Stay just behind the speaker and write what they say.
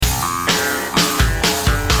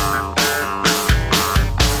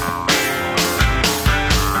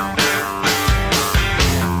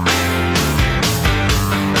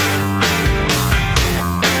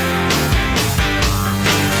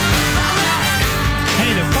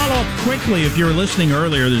Real quickly, if you were listening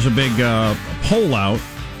earlier, there's a big poll out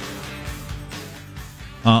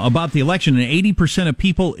about the election, and 80% of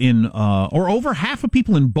people or over half of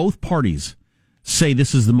people in both parties say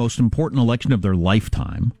this is the most important election of their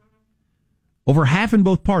lifetime. Over half in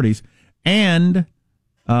both parties, and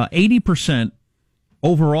 80%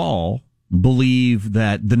 overall believe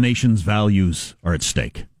that the nation's values are at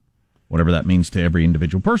stake, whatever that means to every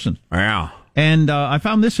individual person. Yeah. And I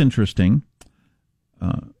found this interesting,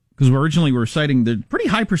 because originally we were citing the pretty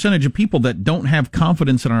high percentage of people that don't have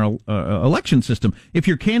confidence in our election system. If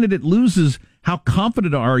your candidate loses, how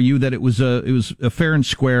confident are you that it was a fair and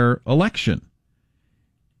square election?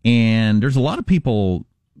 And there's a lot of people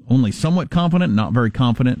only somewhat confident, not very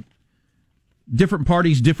confident. Different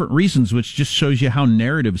parties, different reasons, which just shows you how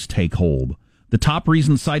narratives take hold. The top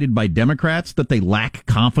reason cited by Democrats that they lack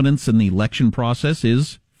confidence in the election process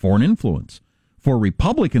is foreign influence. For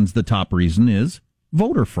Republicans, the top reason is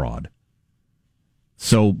voter fraud.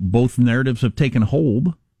 So both narratives have taken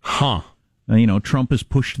hold. Trump has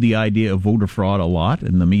pushed the idea of voter fraud a lot,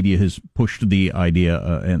 and the media has pushed the idea,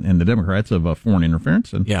 and the Democrats, of foreign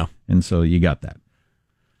interference. And so you got that.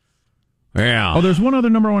 Yeah. Oh, there's one other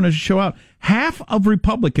number I wanted to show out. Half of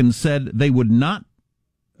Republicans said they would not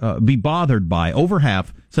be bothered by, over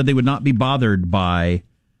half said they would not be bothered by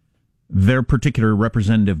their particular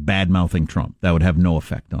representative bad-mouthing Trump. That would have no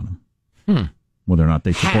effect on them. Whether or not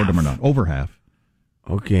they support him or not. Over half.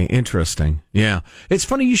 Okay, interesting. Yeah. It's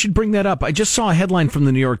funny you should bring that up. I just saw a headline from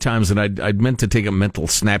the New York Times, and I'd meant to take a mental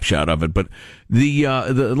snapshot of it, but the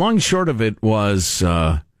long and short of it was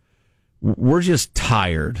we're just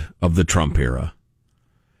tired of the Trump era.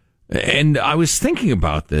 And I was thinking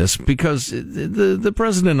about this because the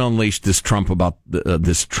president unleashed this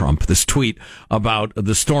tweet about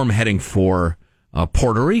the storm heading for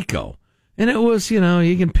Puerto Rico. And it was,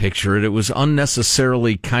 you can picture it. It was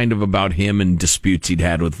unnecessarily kind of about him and disputes he'd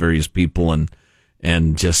had with various people, and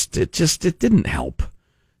it didn't help.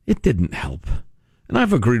 It didn't help. And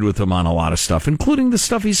I've agreed with him on a lot of stuff, including the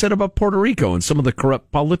stuff he said about Puerto Rico and some of the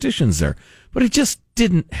corrupt politicians there. But it just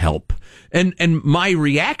didn't help. And my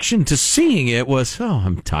reaction to seeing it was,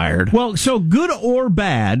 I'm tired. Well, so good or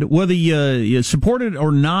bad, whether you support it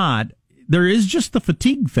or not, there is just the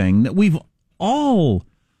fatigue thing that we've all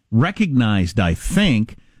recognized, I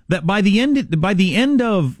think, that by the end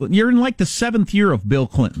of, you're in like the 7th year of Bill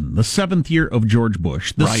Clinton, the 7th year of George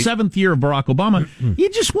Bush, the 7th year of Barack Obama. You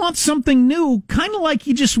just want something new, kind of like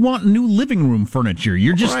you just want new living room furniture.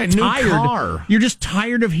 You're just tired. New car. You're just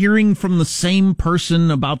tired of hearing from the same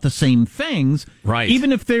person about the same things, right?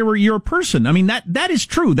 Even if they were your person. I mean, that is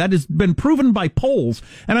true. That has been proven by polls.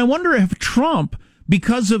 And I wonder if Trump,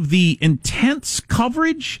 because of the intense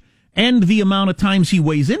coverage and the amount of times he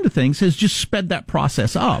weighs into things, has just sped that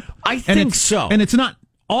process up. I think so. And it's not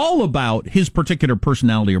all about his particular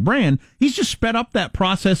personality or brand. He's just sped up that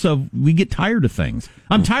process of, we get tired of ththings.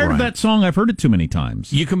 I'm tired of that song. I've heard it too many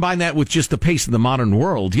times. You combine that with just the pace of the modern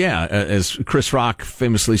world. Yeah, as Chris Rock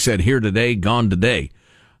famously said, here today, gone today.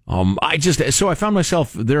 So I found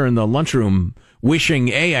myself there in the lunchroom wishing,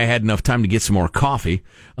 A, I had enough time to get some more coffee,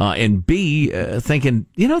 and B, thinking,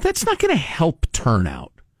 that's not going to help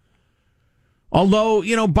turnout. Although,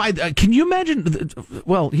 can you imagine?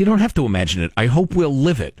 Well, you don't have to imagine it. I hope we'll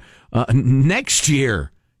live it. Next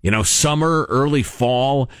year, summer, early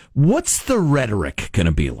fall, what's the rhetoric going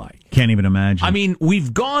to be like? Can't even imagine. I mean,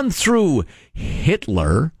 we've gone through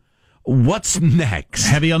Hitler. What's next?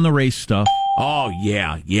 Heavy on the race stuff. Oh,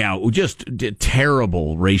 yeah. Just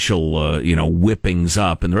terrible racial, whippings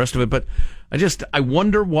up and the rest of it. But I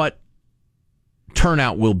wonder what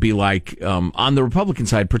turnout will be like on the Republican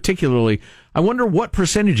side, particularly. I wonder what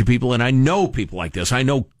percentage of people, and I know people like this, I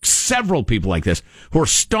know several people like this, who are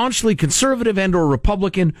staunchly conservative and or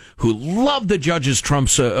Republican, who love the judges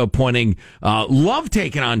Trump's appointing, love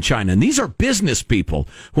taking on China. And these are business people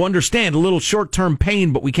who understand a little short-term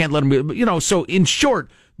pain, but we can't let them, so in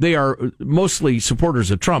short, they are mostly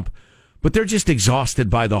supporters of Trump. But they're just exhausted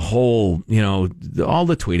by the whole, all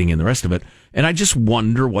the tweeting and the rest of it. And I just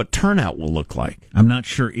wonder what turnout will look like. I'm not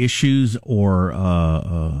sure issues or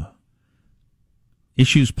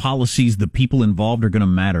policies, the people involved are going to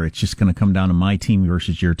matter. It's just going to come down to my team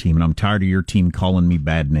versus your team. And I'm tired of your team calling me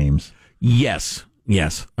bad names. Yes.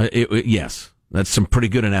 Yes. That's some pretty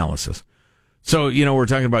good analysis. So, we're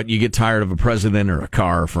talking about you get tired of a president or a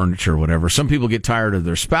car or furniture or whatever. Some people get tired of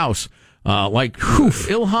their spouse. Like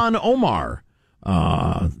Ilhan Omar,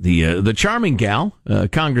 the charming gal,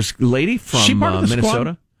 Congress lady from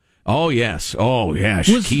Minnesota. Oh, yes. Oh, yeah.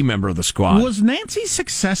 She's a key member of the squad. Was Nancy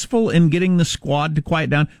successful in getting the squad to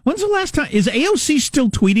quiet down? When's the last time? Is AOC still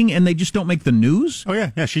tweeting and they just don't make the news? Oh,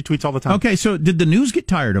 yeah. Yeah, she tweets all the time. Okay, so did the news get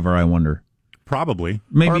tired of her, I wonder? Probably.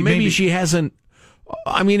 Maybe she hasn't.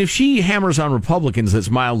 I mean, if she hammers on Republicans, that's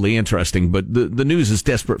mildly interesting, but the news is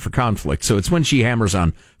desperate for conflict. So it's when she hammers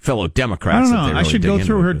on fellow Democrats. I don't know. That they really I should go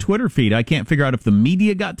through her it. Twitter feed. I can't figure out if the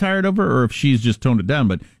media got tired of her or if she's just toned it down.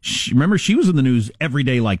 But remember, she was in the news every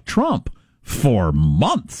day like Trump for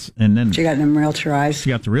months. And then she got them realtor eyes. She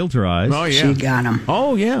got the realtor eyes. Oh, yeah. She got them.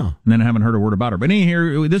 Oh, yeah. And then I haven't heard a word about her. But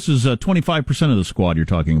here, this is 25% of the squad you're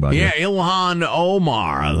talking about. Yeah, here. Ilhan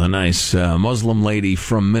Omar, the nice Muslim lady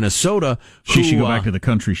from Minnesota. She should go back to the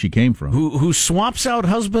country she came from. Who swaps out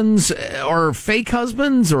husbands or fake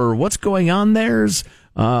husbands or what's going on there's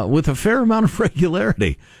with a fair amount of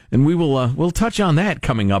regularity. And we'll touch on that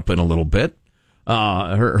coming up in a little bit.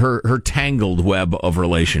 Her tangled web of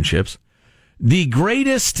relationships. The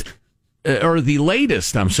latest,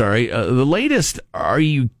 are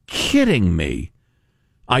you kidding me?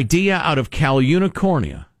 Idea out of Cal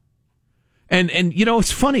Unicornia. And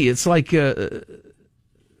it's funny. It's like, you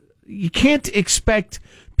can't expect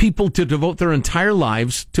people to devote their entire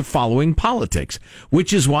lives to following politics,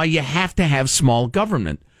 which is why you have to have small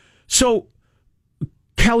government. So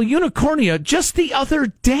Cal Unicornia just the other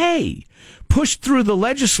day pushed through the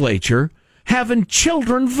legislature having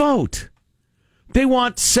children vote. They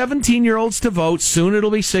want 17-year-olds to vote. Soon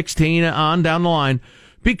it'll be 16 on down the line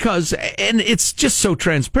because, and it's just so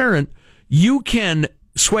transparent, you can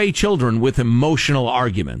sway children with emotional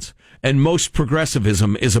arguments. And most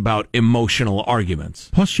progressivism is about emotional arguments.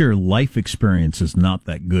 Plus, your life experience is not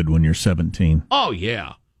that good when you're 17. Oh,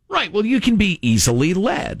 yeah. Right. Well, you can be easily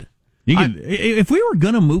led. If we were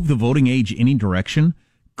going to move the voting age any direction,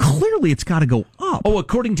 clearly it's got to go up. Oh,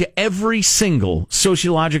 according to every single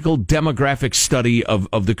sociological demographic study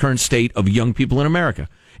of the current state of young people in America,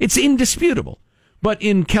 it's indisputable. But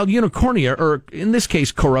in Cal Unicornia, or in this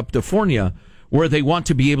case, Corruptifornia, where they want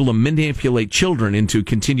to be able to manipulate children into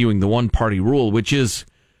continuing the one-party rule, which is,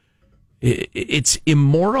 it's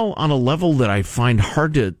immoral on a level that I find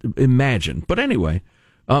hard to imagine. But anyway,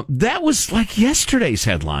 that was like yesterday's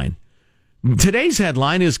headline. Today's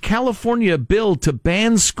headline is California bill to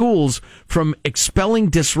ban schools from expelling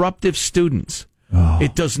disruptive students. Oh.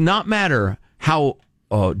 It does not matter how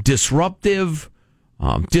disruptive,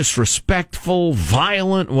 disrespectful,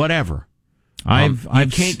 violent, whatever. You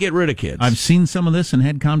can't get rid of kids. I've seen some of this and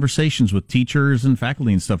had conversations with teachers and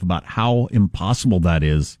faculty and stuff about how impossible that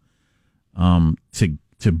is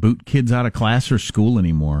to boot kids out of class or school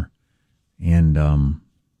anymore. And,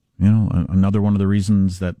 another one of the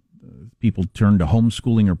reasons that people turn to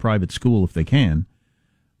homeschooling or private school if they can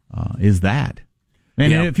is that.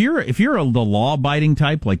 And if you're the law-abiding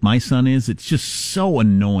type like my son is, it's just so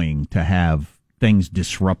annoying to have things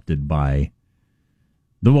disrupted by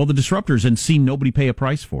the disruptors and see nobody pay a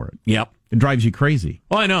price for it. Yep. It drives you crazy.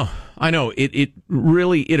 Oh, I know. It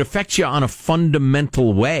really affects you on a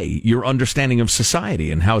fundamental way, your understanding of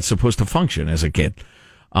society and how it's supposed to function as a kid.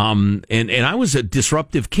 And I was a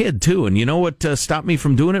disruptive kid too. And you know what stopped me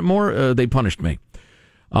from doing it more? They punished me.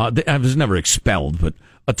 I was never expelled, but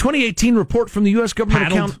a 2018 report from the U.S.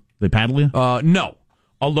 government They paddle you? No.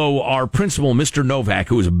 Although our principal, Mr. Novak,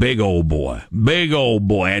 who was a big old boy,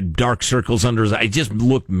 had dark circles under his eyes, just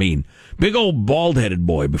looked mean. Big old bald-headed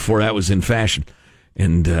boy before that was in fashion.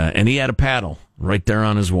 And he had a paddle right there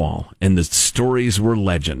on his wall. And the stories were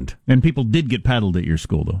legend. And people did get paddled at your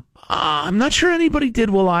school, though? I'm not sure anybody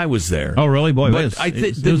did while I was there. Oh, really? Boy, but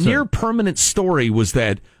the near-permanent story was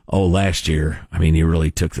that, last year, he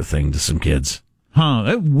really took the thing to some kids.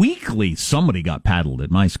 Weekly, somebody got paddled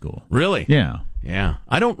at my school. Really? Yeah. Yeah.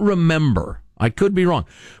 I don't remember. I could be wrong.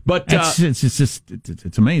 But it's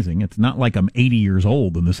amazing. It's not like I'm 80 years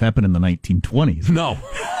old and this happened in the 1920s. No.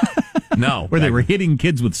 No. Where they were hitting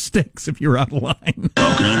kids with sticks if you were out of line.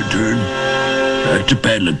 Walking on a turn, that's a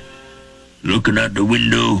paddling. Looking out the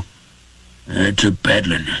window, that's a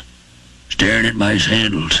paddling. Staring at my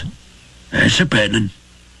sandals, that's a paddling.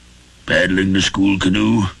 Paddling the school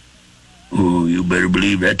canoe, oh, you better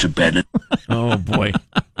believe that's a paddling. Oh, boy.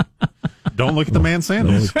 Don't look at the man's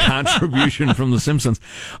sandals. Contribution from The Simpsons.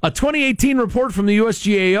 A 2018 report from the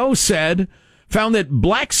USGAO found that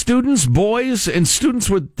black students, boys, and students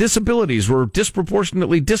with disabilities were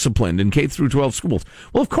disproportionately disciplined in K through 12 schools.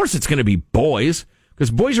 Well, of course it's going to be boys, because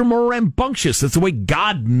boys are more rambunctious. That's the way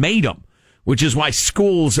God made them, which is why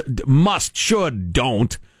schools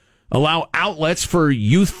don't allow outlets for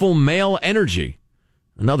youthful male energy.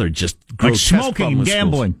 Another just grotesque like smoking and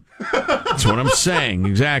gambling. That's what I'm saying,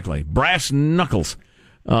 exactly. Brass knuckles.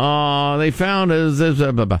 They found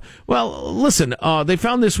well, listen. They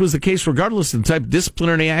found this was the case regardless of the type of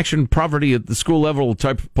disciplinary action, poverty at the school level,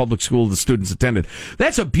 type of public school the students attended.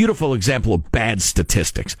 That's a beautiful example of bad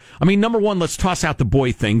statistics. I mean, number one, let's toss out the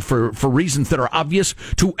boy thing for reasons that are obvious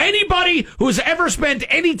to anybody who's ever spent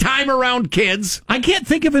any time around kids. I can't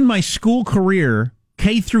think of in my school career,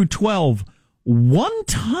 K through 12, one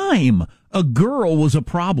time a girl was a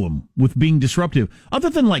problem with being disruptive, other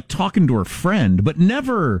than like talking to her friend, but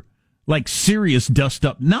never like serious dust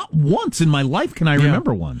up. Not once in my life can I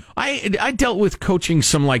remember one. I dealt with coaching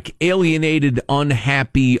some like alienated,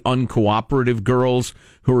 unhappy, uncooperative girls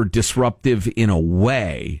who are disruptive in a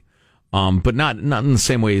way, but not in the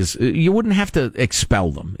same way as you wouldn't have to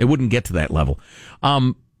expel them. It wouldn't get to that level.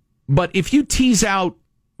 But if you tease out,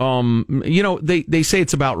 they say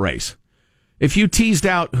it's about race. If you teased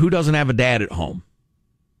out who doesn't have a dad at home,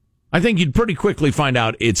 I think you'd pretty quickly find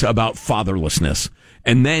out it's about fatherlessness.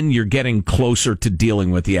 And then you're getting closer to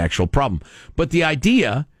dealing with the actual problem. But the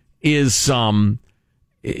idea is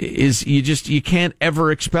you can't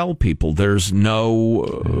ever expel people. There's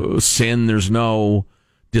no sin. There's no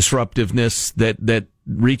disruptiveness that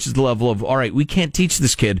reaches the level of, all right, we can't teach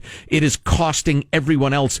this kid. It is costing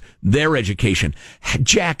everyone else their education.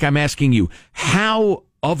 Jack, I'm asking you, how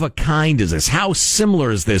of a kind is this? How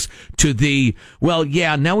similar is this to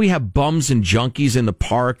now we have bums and junkies in the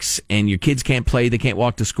parks and your kids can't play, they can't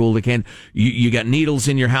walk to school, you got needles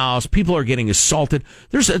in your house, people are getting assaulted.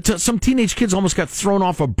 There's some teenage kids almost got thrown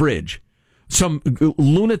off a bridge. Some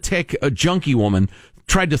lunatic junkie woman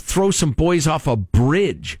tried to throw some boys off a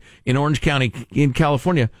bridge in Orange County in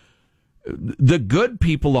California. The good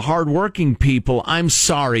people, the hardworking people, I'm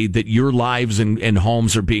sorry that your lives and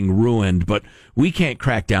homes are being ruined, but we can't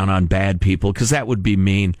crack down on bad people because that would be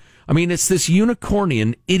mean. I mean, it's this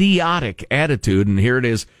unicornian, idiotic attitude, and here it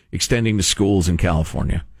is extending to schools in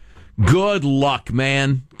California. Good luck,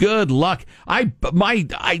 man. Good luck. I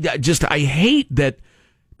hate that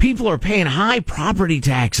people are paying high property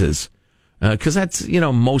taxes because that's,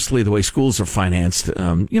 mostly the way schools are financed,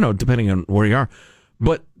 depending on where you are.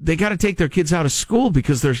 But they got to take their kids out of school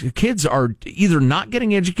because their kids are either not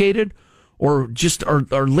getting educated or just are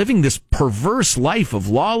living this perverse life of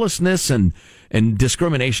lawlessness and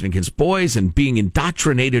discrimination against boys and being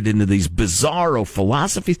indoctrinated into these bizarro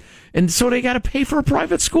philosophies. And so they got to pay for a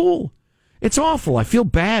private school. It's awful. I feel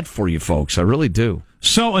bad for you folks. I really do.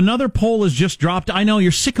 So another poll has just dropped. I know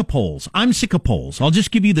you're sick of polls. I'm sick of polls. I'll just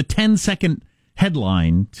give you the 10-second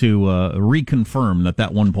headline to reconfirm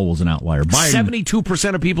that one poll is an outlier.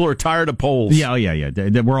 72% of people are tired of polls. Yeah.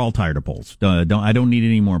 We're all tired of polls. I don't need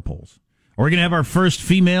any more polls. Are we going to have our first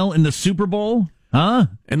female in the Super Bowl? Huh?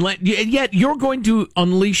 And yet you're going to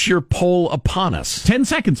unleash your poll upon us. 10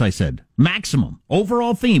 seconds, I said. Maximum.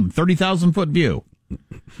 Overall theme, 30,000-foot view.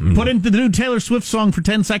 Put in the new Taylor Swift song for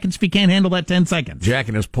 10 seconds if you can't handle that 10 seconds. Jack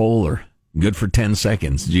and his poll are good for 10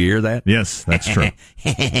 seconds. Did you hear that? Yes, that's true.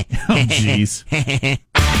 Oh, jeez.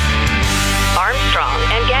 Armstrong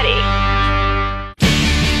and Getty.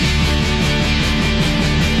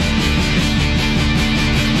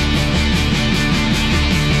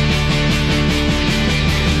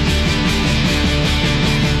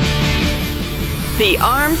 The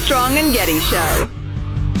Armstrong and Getty Show.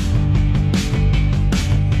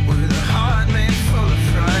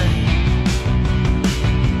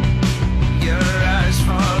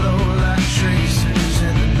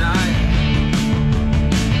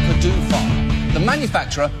 The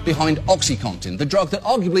manufacturer behind OxyContin, the drug that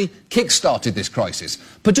arguably kick-started this crisis.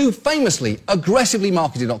 Purdue famously aggressively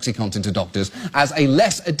marketed OxyContin to doctors as a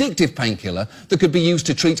less addictive painkiller that could be used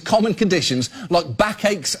to treat common conditions like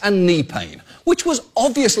backaches and knee pain, which was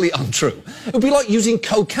obviously untrue. It would be like using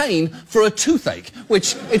cocaine for a toothache,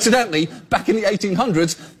 which, incidentally, back in the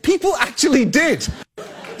 1800s, people actually did.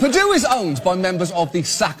 Purdue is owned by members of the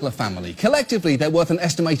Sackler family. Collectively, they're worth an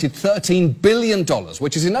estimated $13 billion,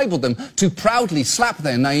 which has enabled them to proudly slap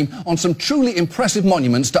their name on some truly impressive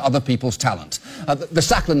monuments to other people's talent. The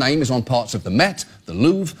Sackler name is on parts of the Met, the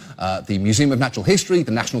Louvre, the Museum of Natural History, the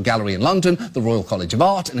National Gallery in London, the Royal College of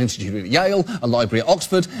Art, an institute at Yale, a library at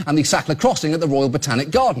Oxford, and the Sackler Crossing at the Royal Botanic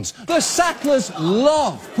Gardens. The Sacklers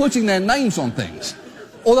love putting their names on things.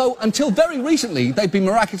 Although, until very recently, they've been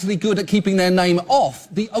miraculously good at keeping their name off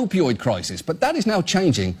the opioid crisis. But that is now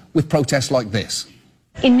changing with protests like this.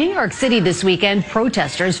 In New York City this weekend,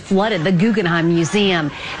 protesters flooded the Guggenheim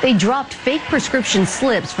Museum. They dropped fake prescription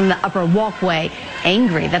slips from the upper walkway,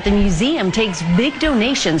 angry that the museum takes big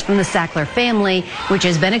donations from the Sackler family, which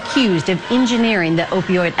has been accused of engineering the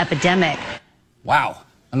opioid epidemic. Wow.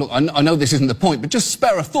 And look, I know this isn't the point, but just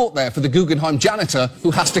spare a thought there for the Guggenheim janitor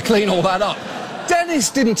who has to clean all that up. Dennis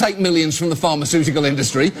didn't take millions from the pharmaceutical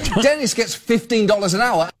industry. Dennis gets $15 an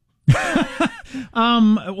hour.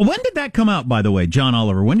 When did that come out, by the way, John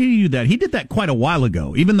Oliver? When did he do that? He did that quite a while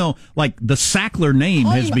ago, even though, like, the Sackler name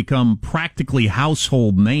has become practically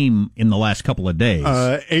household name in the last couple of days.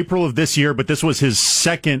 April of this year, but this was his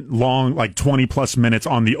second long, like 20-plus minutes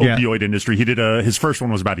on the opioid industry. He did his first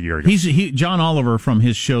one was about a year ago. John Oliver, from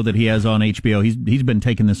his show that he has on HBO, he's been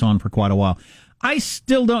taking this on for quite a while. I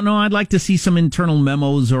still don't know. I'd like to see some internal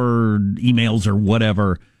memos or emails or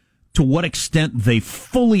whatever, to what extent they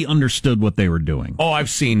fully understood what they were doing. Oh, I've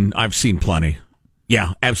seen plenty.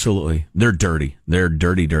 Yeah, absolutely. They're dirty. They're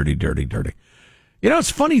dirty. You know, it's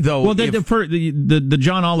funny though. Well, the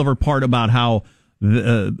John Oliver part about how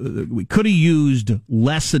we could have used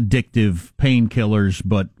less addictive painkillers,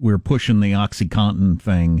 but we're pushing the OxyContin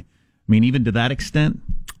thing. I mean, even to that extent.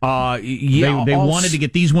 Yeah, they wanted to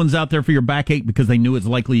get these ones out there for your backache because they knew it's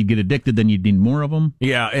likely you'd get addicted, then you'd need more of them.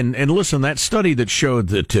 Yeah, and listen, that study that showed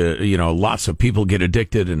that lots of people get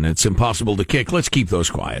addicted and it's impossible to kick. Let's keep those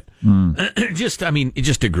quiet. Just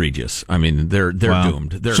egregious. I mean, they're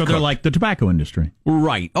doomed. They're like the tobacco industry,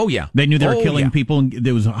 right? Oh yeah, they knew they were killing people, and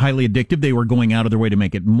it was highly addictive. They were going out of their way to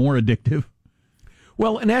make it more addictive.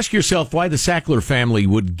 Well, and ask yourself why the Sackler family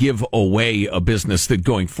would give away a business that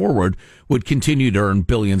going forward would continue to earn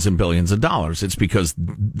billions and billions of dollars. It's because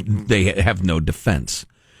they have no defense.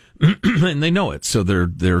 And they know it. So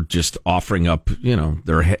they're just offering up,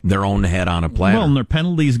 their own head on a platter. Well, and their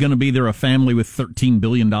penalty is going to be they're a family with $13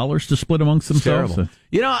 billion to split amongst themselves. So,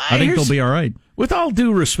 I think they'll be all right. With all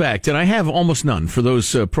due respect, and I have almost none for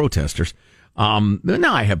those protesters.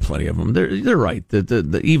 Now I have plenty of them. They're right.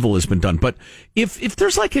 The evil has been done. But if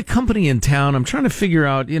there's like a company in town, I'm trying to figure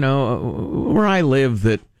out, where I live,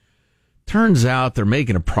 that turns out they're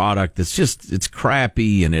making a product that's it's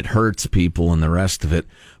crappy and it hurts people and the rest of it.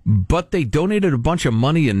 But they donated a bunch of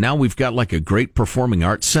money and now we've got like a great performing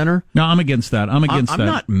arts center. No, I'm against that. I'm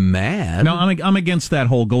not mad. No, I'm against that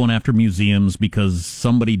whole going after museums because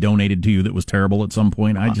somebody donated to you that was terrible at some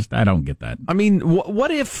point. I don't get that. I mean,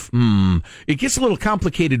 what if it gets a little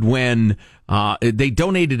complicated when they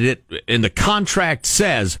donated it and the contract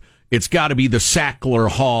says it's got to be the Sackler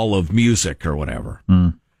Hall of Music or whatever.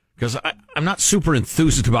 Because I'm not super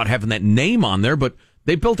enthused about having that name on there, but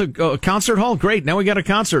they built a concert hall. Great. Now we got a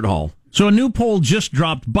concert hall. So a new poll just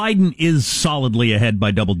dropped. Biden is solidly ahead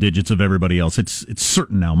by double digits of everybody else. It's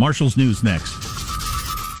certain now. Marshall's News next.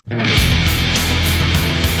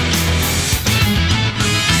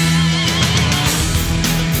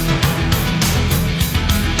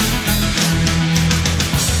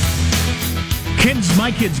 My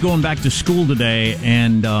kid's going back to school today,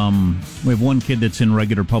 and we have one kid that's in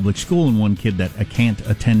regular public school and one kid that can't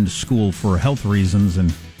attend school for health reasons,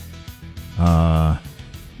 and I'm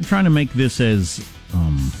trying to make this as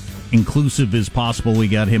inclusive as possible. We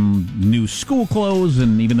got him new school clothes,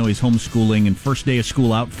 and even though he's homeschooling, and first day of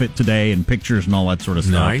school outfit today, and pictures and all that sort of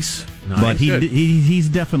stuff. Nice. But he's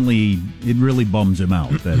definitely, it really bums him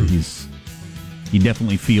out that he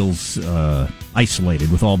definitely feels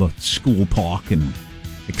isolated with all the school talk and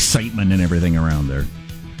excitement and everything around there.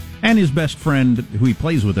 And his best friend, who he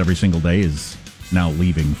plays with every single day, is now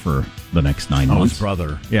leaving for the next 9 months. Oh, his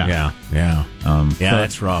brother. Yeah.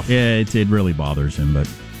 That's rough. Yeah, it really bothers him, but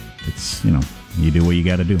it's, you do what you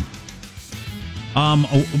got to do.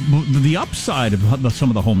 The upside of some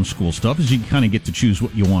of the homeschool stuff is you kind of get to choose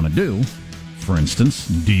what you want to do. For instance,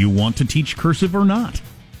 do you want to teach cursive or not?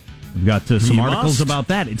 We've got some articles about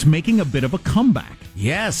that. It's making a bit of a comeback.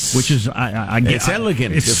 Yes, which is I guess it's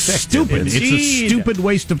elegant. It's stupid. It's a stupid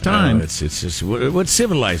waste of time. It's just what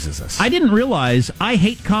civilizes us. I didn't realize I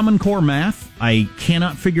hate Common Core math. I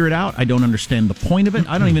cannot figure it out. I don't understand the point of it.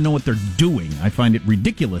 I don't even know what they're doing. I find it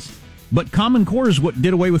ridiculous. But Common Core is what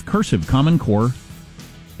did away with cursive. Common Core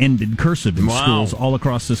ended cursive in schools all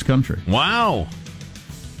across this country. Wow.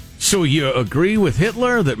 So you agree with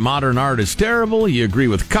Hitler that modern art is terrible? You agree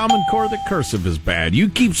with Common Core that cursive is bad? You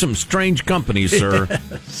keep some strange company, sir.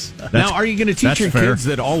 Yes. Now, are you going to teach your kids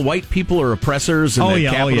that all white people are oppressors and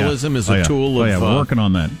that capitalism is a tool of we're working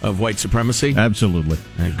on that. Of white supremacy? Absolutely.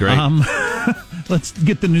 Great. Let's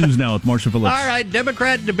get the news now with Marshall Phillips. All right,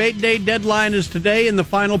 Democrat debate day deadline is today, and the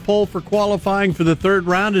final poll for qualifying for the third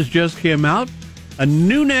round has just come out. A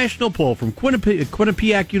new national poll from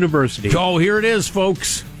Quinnipiac University. Oh, here it is,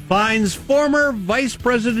 folks. finds former Vice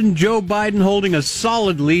President Joe Biden holding a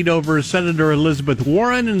solid lead over Senator Elizabeth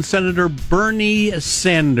Warren and Senator Bernie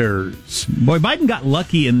Sanders. Boy, Biden got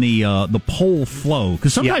lucky in the poll flow,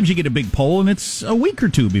 because sometimes you get a big poll and it's a week or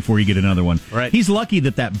two before you get another one. Right. He's lucky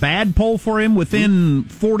that bad poll for him, within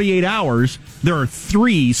 48 hours, there are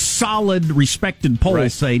 3 solid, respected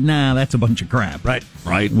polls say, nah, that's a bunch of crap. Right.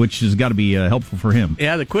 Which has got to be helpful for him.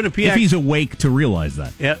 Yeah, the Quinnipiac. If he's awake to realize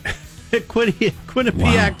that. Yeah.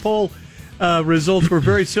 Quinnipiac poll results were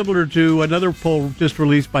very similar to another poll just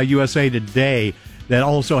released by USA Today that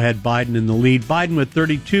also had Biden in the lead. Biden with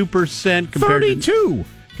 32% compared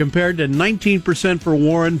to 19% for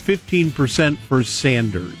Warren, 15% for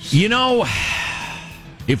Sanders. You know,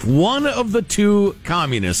 if one of the two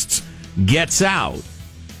communists gets out,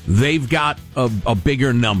 they've got a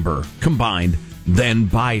bigger number combined than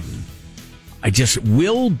Biden.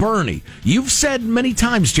 Will Bernie? You've said many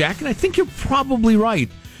times, Jack, and I think you're probably right,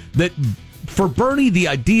 that for Bernie, the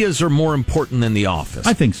ideas are more important than the office.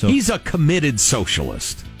 I think so. He's a committed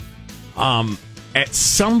socialist. At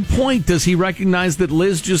some point, does he recognize that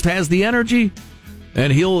Liz just has the energy?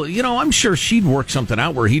 And I'm sure she'd work something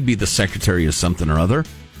out where he'd be the secretary of something or other.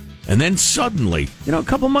 And then suddenly, a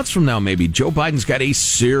couple months from now, maybe, Joe Biden's got a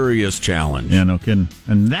serious challenge. Yeah, no kidding.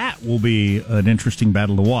 And that will be an interesting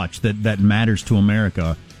battle to watch. That matters to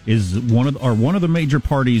America. Is one of the major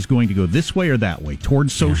parties going to go this way or that way,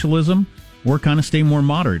 towards socialism, or kind of stay more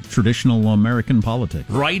moderate, traditional American politics?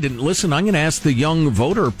 Right. And listen, I'm going to ask the young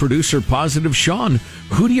voter, producer Positive Sean,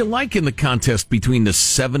 who do you like in the contest between the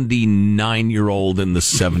 79-year-old and the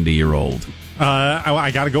 70-year-old?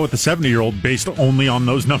 I got to go with the 70-year-old based only on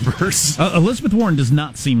those numbers. Elizabeth Warren does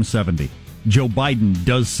not seem 70. Joe Biden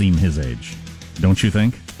does seem his age. Don't you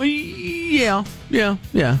think? Yeah,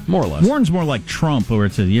 more or less. Warren's more like Trump, where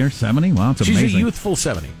it's a year 70. Wow, it's amazing. She's a youthful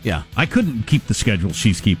 70, yeah. I couldn't keep the schedule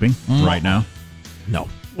she's keeping right now. No.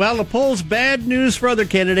 Well, the poll's bad news for other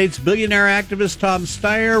candidates. Billionaire activist Tom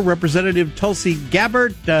Steyer, Representative Tulsi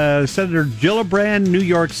Gabbard, Senator Gillibrand, New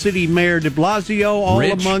York City Mayor de Blasio, all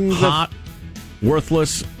Rich, among hot,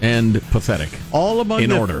 worthless, and pathetic. All among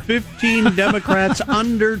the order. 15 Democrats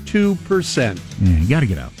under 2%. Yeah, you got to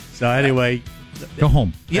get out. So anyway, go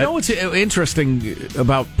home. You know what's interesting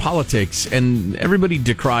about politics, and everybody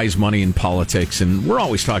decries money in politics, and we're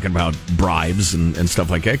always talking about bribes and stuff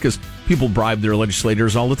like that, because people bribe their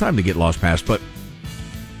legislators all the time to get laws passed, but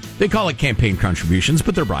they call it campaign contributions,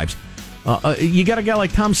 but they're bribes. You got a guy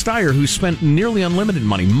like Tom Steyer who spent nearly unlimited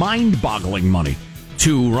money, mind-boggling money,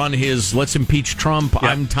 to run his Let's Impeach Trump,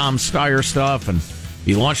 I'm Tom Steyer stuff, and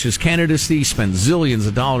he launched his candidacy, spent zillions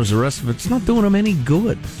of dollars, the rest of it's not doing him any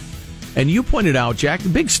good. And you pointed out, Jack, the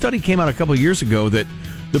big study came out a couple of years ago that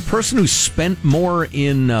the person who spent more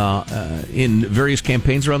in various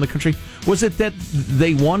campaigns around the country, was it that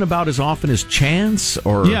they won about as often as chance?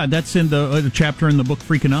 Or yeah, that's in the chapter in the book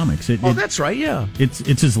Freakonomics. That's right, yeah.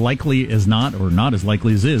 It's as likely as not, or not as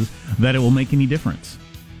likely as is, that it will make any difference.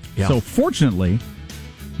 Yeah. So fortunately,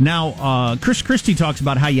 now Chris Christie talks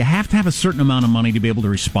about how you have to have a certain amount of money to be able to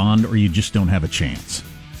respond, or you just don't have a chance.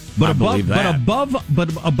 But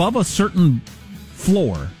above a certain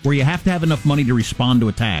floor where you have to have enough money to respond to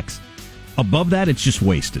attacks, above that it's just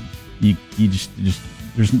wasted. You just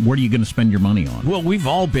there's what are you going to spend your money on? Well, we've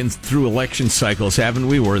all been through election cycles, haven't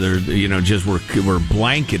we? Where we're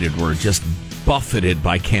blanketed, we're just buffeted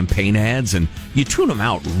by campaign ads, and you tune them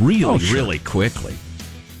out really quickly.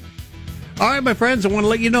 All right, my friends, I want to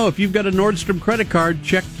let you know, if you've got a Nordstrom credit card,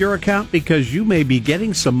 check your account because you may be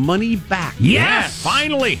getting some money back. Yes,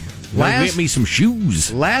 finally. Get me some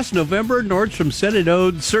shoes. Last November, Nordstrom said it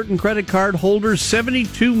owed certain credit card holders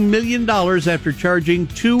 $72 million after charging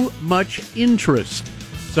too much interest.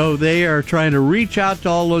 So they are trying to reach out to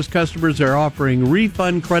all those customers. They're offering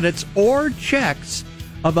refund credits or checks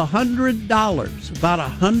of $100, about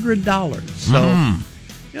 $100. So,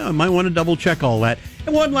 I might want to double check all that.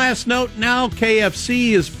 And one last note, now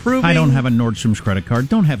KFC is proving... I don't have a Nordstrom's credit card.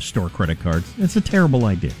 Don't have store credit cards. It's a terrible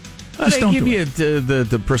idea. They give you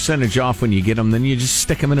the percentage off when you get them, then you just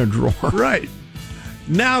stick them in a drawer. Right.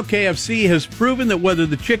 Now KFC has proven that whether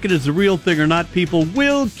the chicken is the real thing or not, people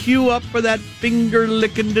will queue up for that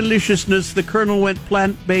finger-licking deliciousness. The Colonel went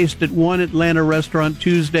plant-based at one Atlanta restaurant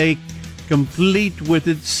Tuesday, complete with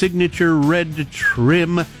its signature red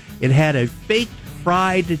trim. It had a fake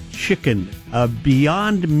fried chicken, a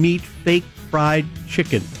Beyond Meat fake fried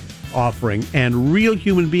chicken offering, and real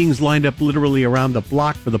human beings lined up literally around the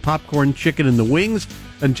block for the popcorn, chicken, and the wings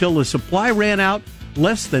until the supply ran out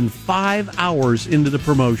less than 5 hours into the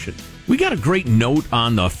promotion. We got a great note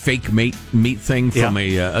on the fake meat thing from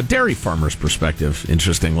a dairy farmer's perspective,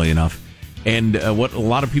 interestingly enough. And what a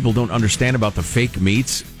lot of people don't understand about the fake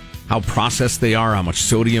meats, how processed they are, how much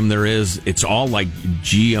sodium there is. It's all like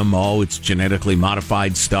GMO. It's genetically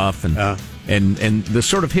modified stuff. And the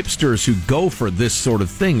sort of hipsters who go for this sort of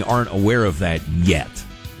thing aren't aware of that yet.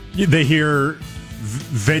 They hear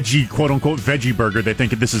veggie, quote unquote, veggie burger. They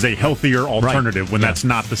think this is a healthier alternative when that's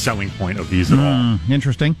not the selling point of these at all.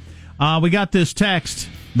 Interesting. We got this text.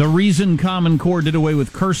 The reason Common Core did away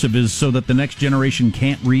with cursive is so that the next generation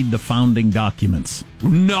can't read the founding documents.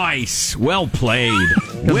 Nice. Well played.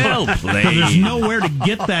 Well played. There's nowhere to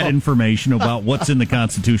get that information about what's in the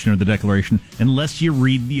Constitution or the Declaration unless you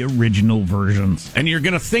read the original versions. And you're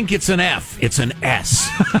going to think it's an F. It's an S.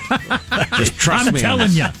 Just trust me. I'm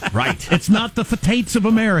telling you. Right. It's not the States of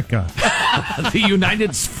America. The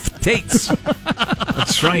United States.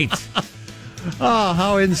 That's right. Oh,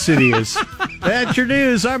 how insidious. That's your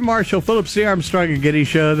news. I'm Marshall Phillips, the Armstrong and Getty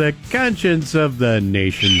Show, the conscience of the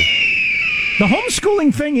nation. The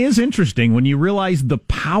homeschooling thing is interesting when you realize the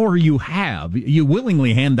power you have. You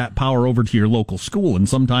willingly hand that power over to your local school, and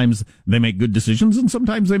sometimes they make good decisions, and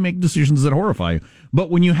sometimes they make decisions that horrify you.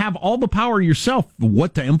 But when you have all the power yourself,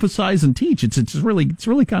 what to emphasize and teach, it's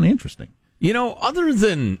really kind of interesting. You know, other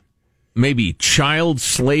than maybe child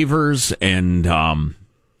slavers and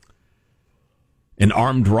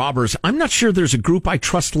armed robbers, I'm not sure there's a group I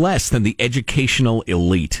trust less than the educational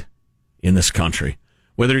elite in this country.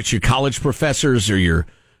 Whether it's your college professors or your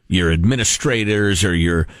administrators or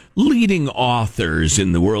your leading authors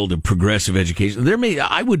in the world of progressive education,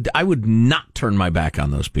 I would not turn my back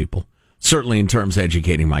on those people. Certainly in terms of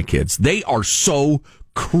educating my kids. They are so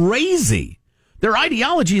crazy. Their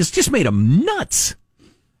ideology has just made them nuts.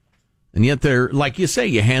 And yet they're, like you say,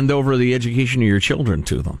 you hand over the education of your children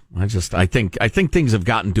to them. I think things have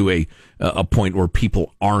gotten to a point where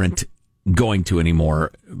people aren't going to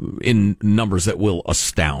anymore in numbers that will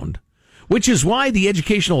astound. Which is why the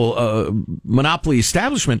educational monopoly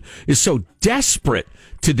establishment is so desperate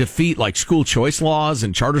to defeat like school choice laws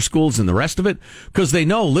and charter schools and the rest of it, because they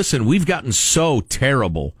know, listen, we've gotten so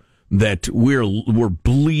terrible that we're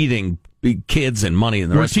bleeding kids and money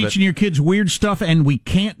and the rest of it. We're teaching your kids weird stuff, and we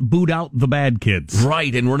can't boot out the bad kids.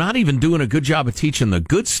 Right, and we're not even doing a good job of teaching the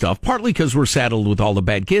good stuff, partly because we're saddled with all the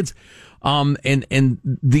bad kids. And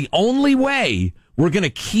the only way we're going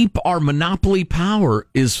to keep our monopoly power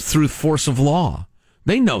is through force of law.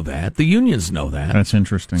 They know that. The unions know that. That's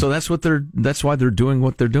interesting. So that's why they're doing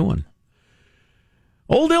what they're doing.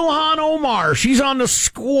 Old Ilhan Omar, she's on the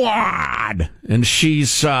squad, and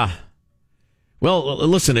she's well,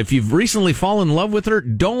 listen, if you've recently fallen in love with her,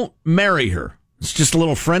 don't marry her. It's just a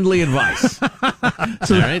little friendly advice.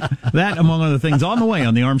 So all right? That, among other things, on the way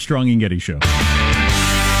on the Armstrong and Getty Show.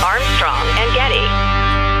 Armstrong and Getty.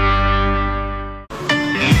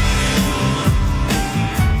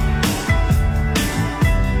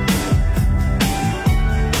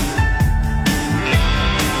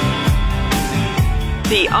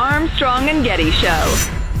 The Armstrong and Getty Show.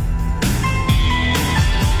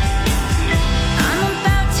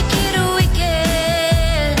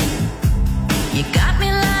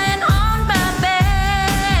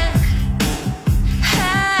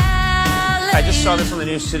 I just saw this on the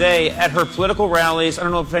news today. At her political rallies, I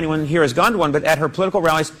don't know if anyone here has gone to one, but at her political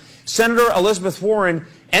rallies, Senator Elizabeth Warren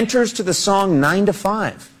enters to the song 9 to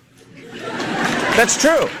 5. That's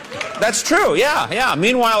true. That's true, yeah.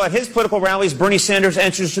 Meanwhile, at his political rallies, Bernie Sanders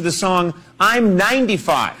enters to the song I'm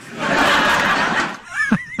 95.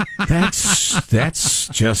 That's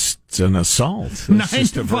just an assault. That's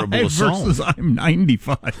just a verbal assault. Versus I'm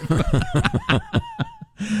 95.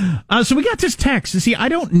 So we got this text. See, I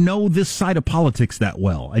don't know this side of politics that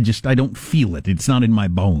well. I don't feel it. It's not in my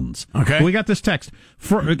bones. Okay. But we got this text.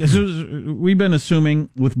 We've been assuming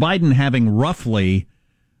with Biden having roughly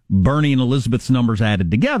Bernie and Elizabeth's numbers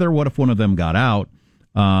added together, what if one of them got out?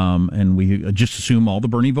 And we just assume all the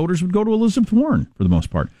Bernie voters would go to Elizabeth Warren for the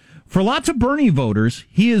most part. For lots of Bernie voters,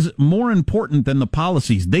 he is more important than the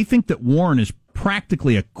policies. They think that Warren is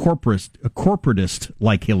practically a corporatist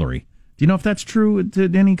like Hillary. Do you know if that's true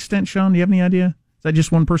to any extent, Sean? Do you have any idea? Is that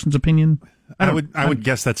just one person's opinion? I would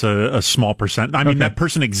guess that's a small percent. I mean, that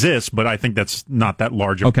person exists, but I think that's not that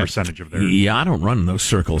large of a percentage of their. Yeah, I don't run those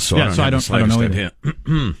circles, so I don't know idea.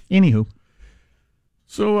 Anywho.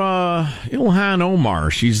 So, Ilhan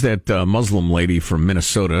Omar, she's that Muslim lady from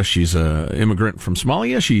Minnesota. She's an immigrant from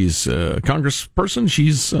Somalia. She's a congressperson.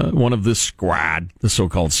 She's one of this squad, the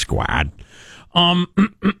so-called squad. And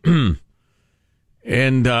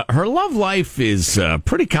her love life is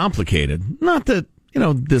pretty complicated. Not that,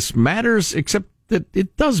 this matters, except that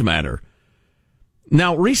it does matter.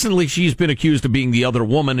 Now, recently, she's been accused of being the other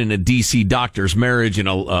woman in a D.C. doctor's marriage in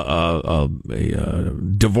a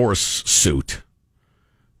divorce suit.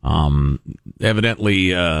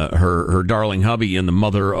 Evidently, her darling hubby and the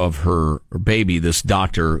mother of her baby, this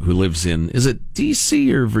doctor who lives in, is it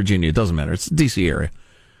D.C. or Virginia? It doesn't matter. It's the D.C. area.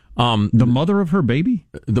 The mother of her baby?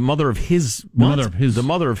 The mother of his... The mother of his... The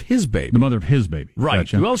mother of his baby. The mother of his baby. Right.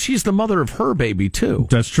 Gotcha. Well, she's the mother of her baby, too.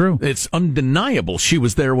 That's true. It's undeniable. She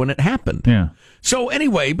was there when it happened. Yeah. So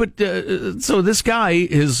anyway, so this guy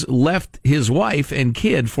has left his wife and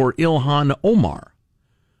kid for Ilhan Omar,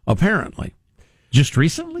 apparently. Just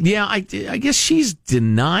recently? Yeah, I guess she's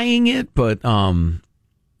denying it, but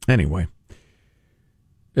anyway.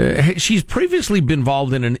 She's previously been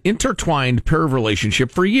involved in an intertwined pair of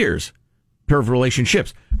relationships. Records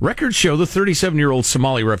show the 37-year-old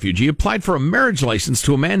Somali refugee applied for a marriage license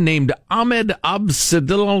to a man named Ahmed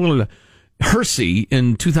Absedel Hirsi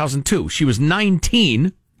in 2002. She was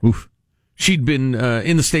 19. Oof. She'd been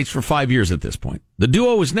in the States for 5 years at this point. The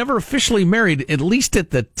duo was never officially married, at least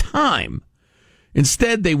at the time.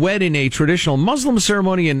 Instead, they wed in a traditional Muslim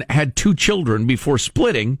ceremony and had 2 children before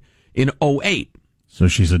splitting in 2008. So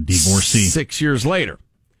she's a divorcee. 6 years later.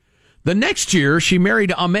 The next year, she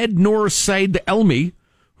married Ahmed Noor Said Elmi,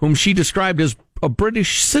 whom she described as a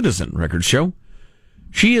British citizen, records show.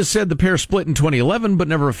 She has said the pair split in 2011, but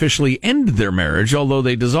never officially ended their marriage, although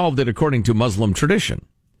they dissolved it according to Muslim tradition.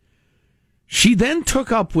 She then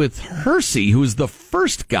took up with Hirsi, who was the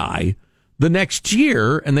first guy, the next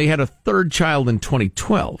year, and they had a 3rd child in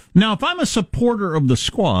 2012. Now, if I'm a supporter of the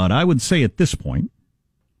squad, I would say at this point,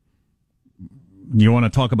 you want to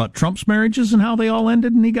talk about Trump's marriages and how they all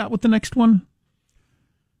ended and he got with the next one?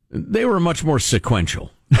 They were much more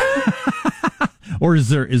sequential. Or is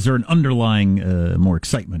there an underlying more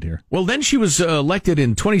excitement here? Well, then she was elected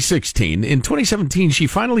in 2016. In 2017, she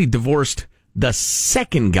finally divorced the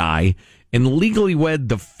second guy and legally wed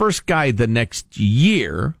the first guy the next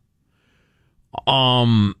year.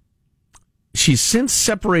 She's since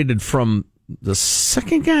separated from the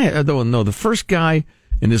second guy. The first guy,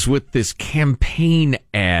 and is with this campaign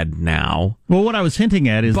ad now. Well, what I was hinting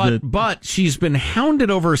at is but she's been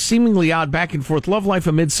hounded over a seemingly odd back and forth love life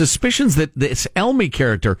amid suspicions that this Elmi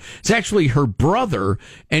character is actually her brother,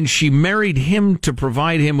 and she married him to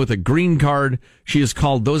provide him with a green card. She has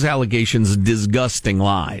called those allegations disgusting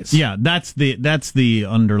lies. Yeah, that's the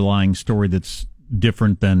underlying story that's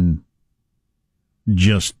different than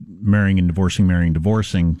just marrying and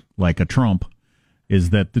divorcing like a Trump.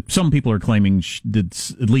 Is that some people are claiming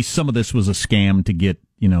that at least some of this was a scam to get,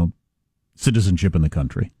 citizenship in the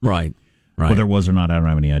country. Right. Whether it was or not, I don't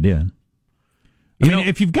have any idea. I mean,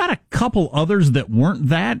 if you've got a couple others that weren't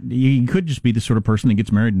that, you could just be the sort of person that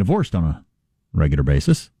gets married and divorced on a regular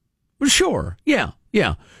basis. Well, sure. Yeah.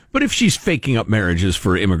 But if she's faking up marriages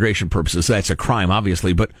for immigration purposes, that's a crime,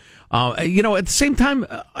 obviously. But, at the same time,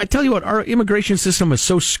 I tell you what, our immigration system is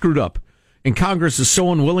so screwed up, and Congress is so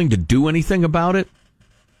unwilling to do anything about it.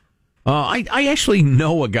 I actually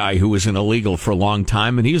know a guy who was an illegal for a long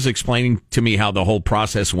time, and he was explaining to me how the whole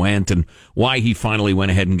process went and why he finally went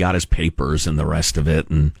ahead and got his papers and the rest of it,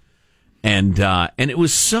 and it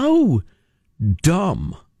was so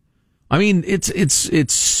dumb. I mean, it's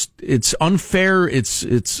unfair,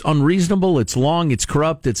 it's unreasonable, it's long, it's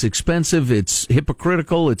corrupt, it's expensive, it's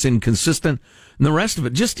hypocritical, it's inconsistent, and the rest of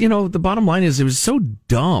it. Just, the bottom line is it was so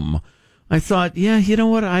dumb. I thought, yeah, you know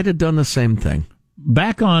what? I'd have done the same thing.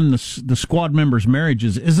 Back on the squad members'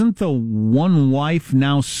 marriages, isn't the one wife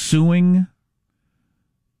now suing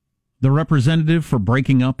the representative for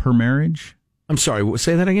breaking up her marriage? I'm sorry,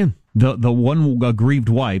 say that again. The one aggrieved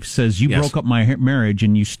wife says, you broke up my marriage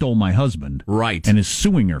and you stole my husband. Right. And is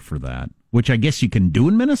suing her for that, which I guess you can do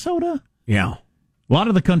in Minnesota? Yeah. A lot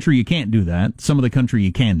of the country you can't do that. Some of the country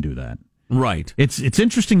you can do that. Right. It's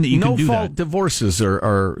interesting that you can do that. No-fault divorces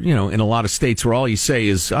are, in a lot of states where all you say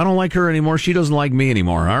is, I don't like her anymore, she doesn't like me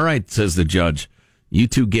anymore. All right, says the judge. You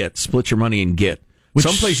two split your money and get.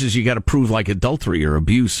 Some places you got to prove like adultery or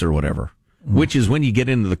abuse or whatever, which is when you get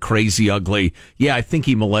into the crazy, ugly, I think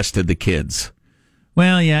he molested the kids.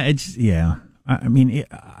 Well, yeah. I mean,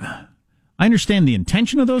 I understand the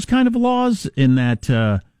intention of those kind of laws in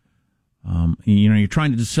that, you're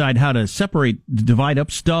trying to decide how to divide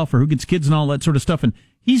up stuff or who gets kids and all that sort of stuff. And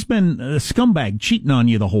he's been a scumbag cheating on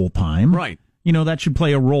you the whole time. Right. That should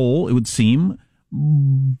play a role, it would seem.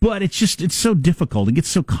 But it's so difficult. It gets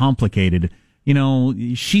so complicated.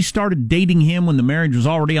 she started dating him when the marriage was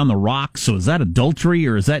already on the rocks. So is that adultery,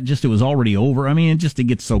 or is that just it was already over? I mean, it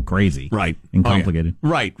gets so crazy, right, and complicated. Oh,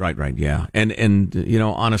 yeah. Right, yeah. And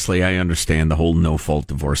honestly, I understand the whole no-fault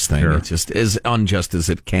divorce thing. Sure. It's just as unjust as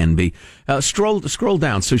it can be. Scroll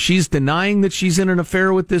down. So she's denying that she's in an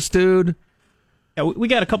affair with this dude. Yeah, we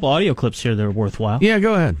got a couple audio clips here that are worthwhile. Yeah,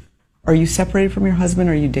 go ahead. Are you separated from your husband?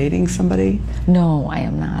 Are you dating somebody? No, I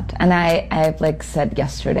am not. And I've like said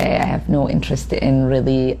yesterday, I have no interest in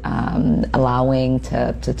really allowing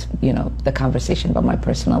the conversation about my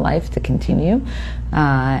personal life to continue.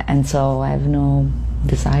 And so I have no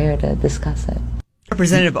desire to discuss it.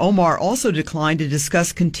 Representative Omar also declined to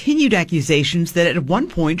discuss continued accusations that at one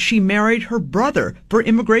point she married her brother for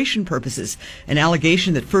immigration purposes, an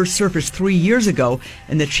allegation that first surfaced 3 years ago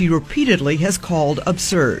and that she repeatedly has called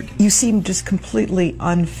absurd. You seem just completely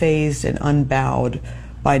unfazed and unbowed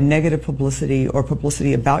by negative publicity or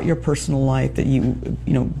publicity about your personal life that you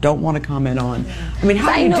don't want to comment on. I mean,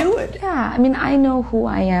 how do you do it? Yeah, I mean, I know who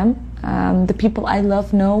I am. The people I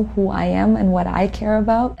love know who I am and what I care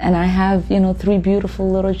about. And I have, 3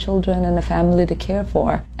 beautiful little children and a family to care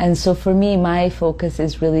for. And so for me, my focus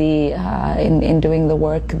is really in doing the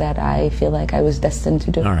work that I feel like I was destined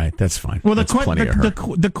to do. All right, that's fine. Well,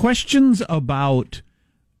 the questions about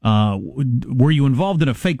were you involved in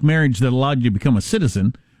a fake marriage that allowed you to become a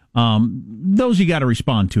citizen? Those you got to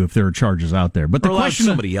respond to if there are charges out there. But the question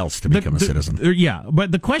somebody else to become a citizen. Yeah,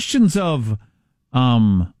 but the questions of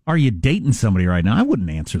are you dating somebody right now? I wouldn't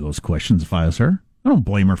answer those questions if I was her. I don't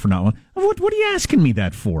blame her for not. What are you asking me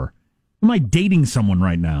that for? Am I dating someone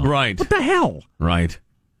right now? Right. What the hell? Right.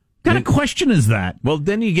 What kind of question is that? Well,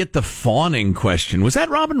 then you get the fawning question. Was that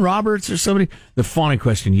Robin Roberts or somebody? The fawning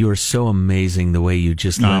question. You are so amazing the way you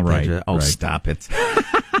just let that. Oh, right. Stop it.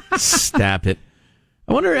 Stop it.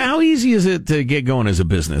 I wonder how easy is it to get going as a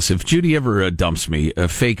business? If Judy ever dumps me,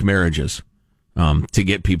 fake marriages to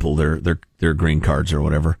get people their green cards or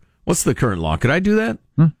whatever. What's the current law? Could I do that?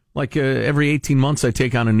 Like every 18 months I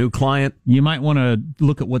take on a new client? You might want to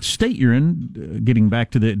look at what state you're in, getting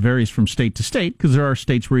back to it varies from state to state, because there are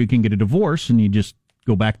states where you can get a divorce and you just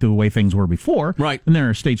go back to the way things were before. Right. And there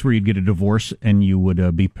are states where you'd get a divorce and you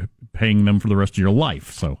would be paying them for the rest of your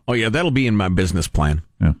life. So. Oh, yeah, that'll be in my business plan.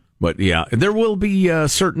 Yeah. But, yeah, there will be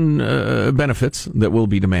certain benefits that will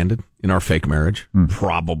be demanded in our fake marriage.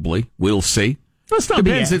 Probably. We'll see. That's not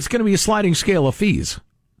Depends. bad. It's going to be a sliding scale of fees.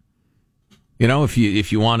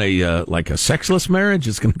 If you want a sexless marriage,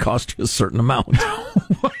 it's going to cost you a certain amount.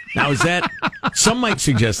 Now, is that some might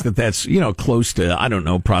suggest that that's close to, I don't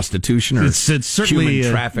know, prostitution or it's certainly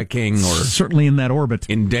human trafficking or certainly in that orbit,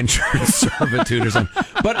 indentured servitude or something.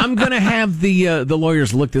 But I'm going to have the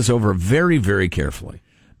lawyers look this over very, very carefully.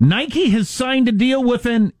 Nike has signed a deal with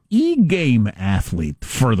an e-game athlete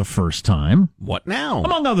for the first time. What now?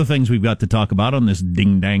 Among other things we've got to talk about on this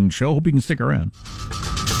ding-dang show. Hope you can stick around.